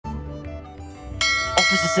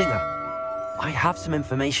Officer Singer, I have some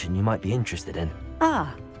information you might be interested in.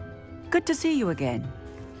 Ah, good to see you again.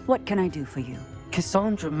 What can I do for you?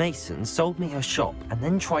 Cassandra Mason sold me her shop and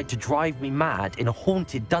then tried to drive me mad in a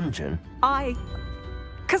haunted dungeon.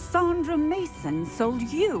 Cassandra Mason sold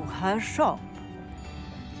you her shop?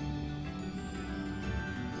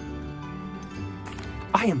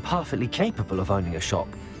 I am perfectly capable of owning a shop,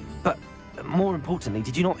 but more importantly,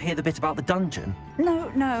 did you not hear the bit about the dungeon?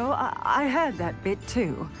 No, I heard that bit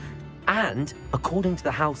too. And, according to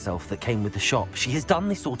the house elf that came with the shop, she has done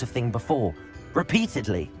this sort of thing before,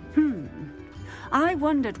 repeatedly. I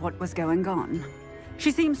wondered what was going on.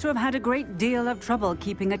 She seems to have had a great deal of trouble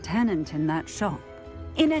keeping a tenant in that shop.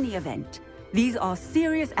 In any event, these are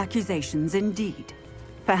serious accusations indeed.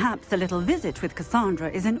 Perhaps a little visit with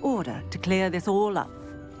Cassandra is in order to clear this all up.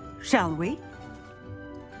 Shall we?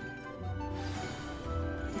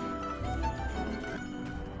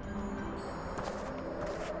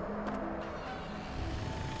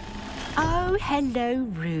 Oh, hello,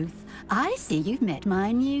 Ruth. I see you've met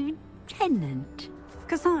my new tenant.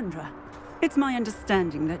 Cassandra, it's my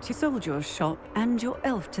understanding that you sold your shop and your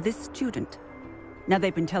elf to this student. Now,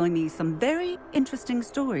 they've been telling me some very interesting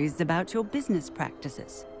stories about your business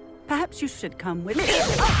practices. Perhaps you should come with me.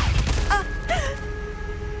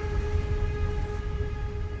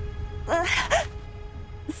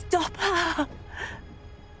 Stop her!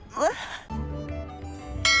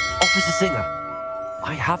 Officer Singer,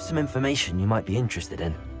 I have some information you might be interested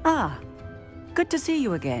in. Ah, good to see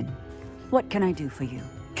you again. What can I do for you?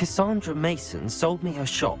 Cassandra Mason sold me her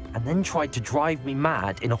shop and then tried to drive me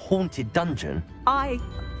mad in a haunted dungeon.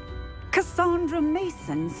 Cassandra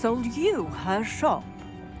Mason sold you her shop?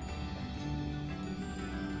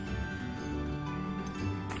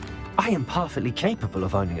 I am perfectly capable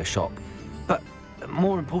of owning a shop, but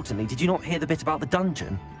more importantly, did you not hear the bit about the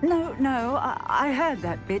dungeon? No, I heard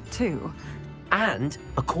that bit too. And,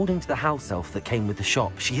 according to the house elf that came with the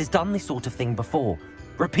shop, she has done this sort of thing before,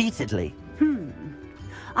 repeatedly.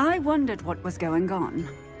 I wondered what was going on.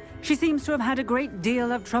 She seems to have had a great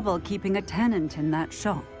deal of trouble keeping a tenant in that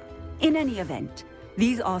shop. In any event,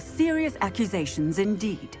 these are serious accusations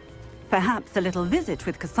indeed. Perhaps a little visit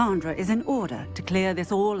with Cassandra is in order to clear this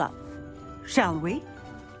all up. Shall we?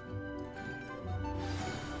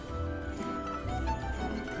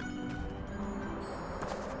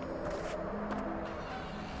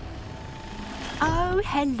 Oh,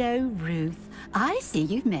 hello, Ruth. I see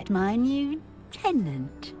you've met my new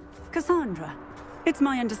tenant. Cassandra, it's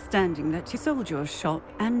my understanding that you sold your shop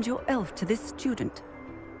and your elf to this student.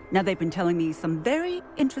 Now, they've been telling me some very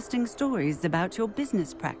interesting stories about your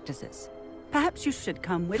business practices. Perhaps you should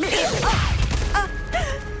come with me.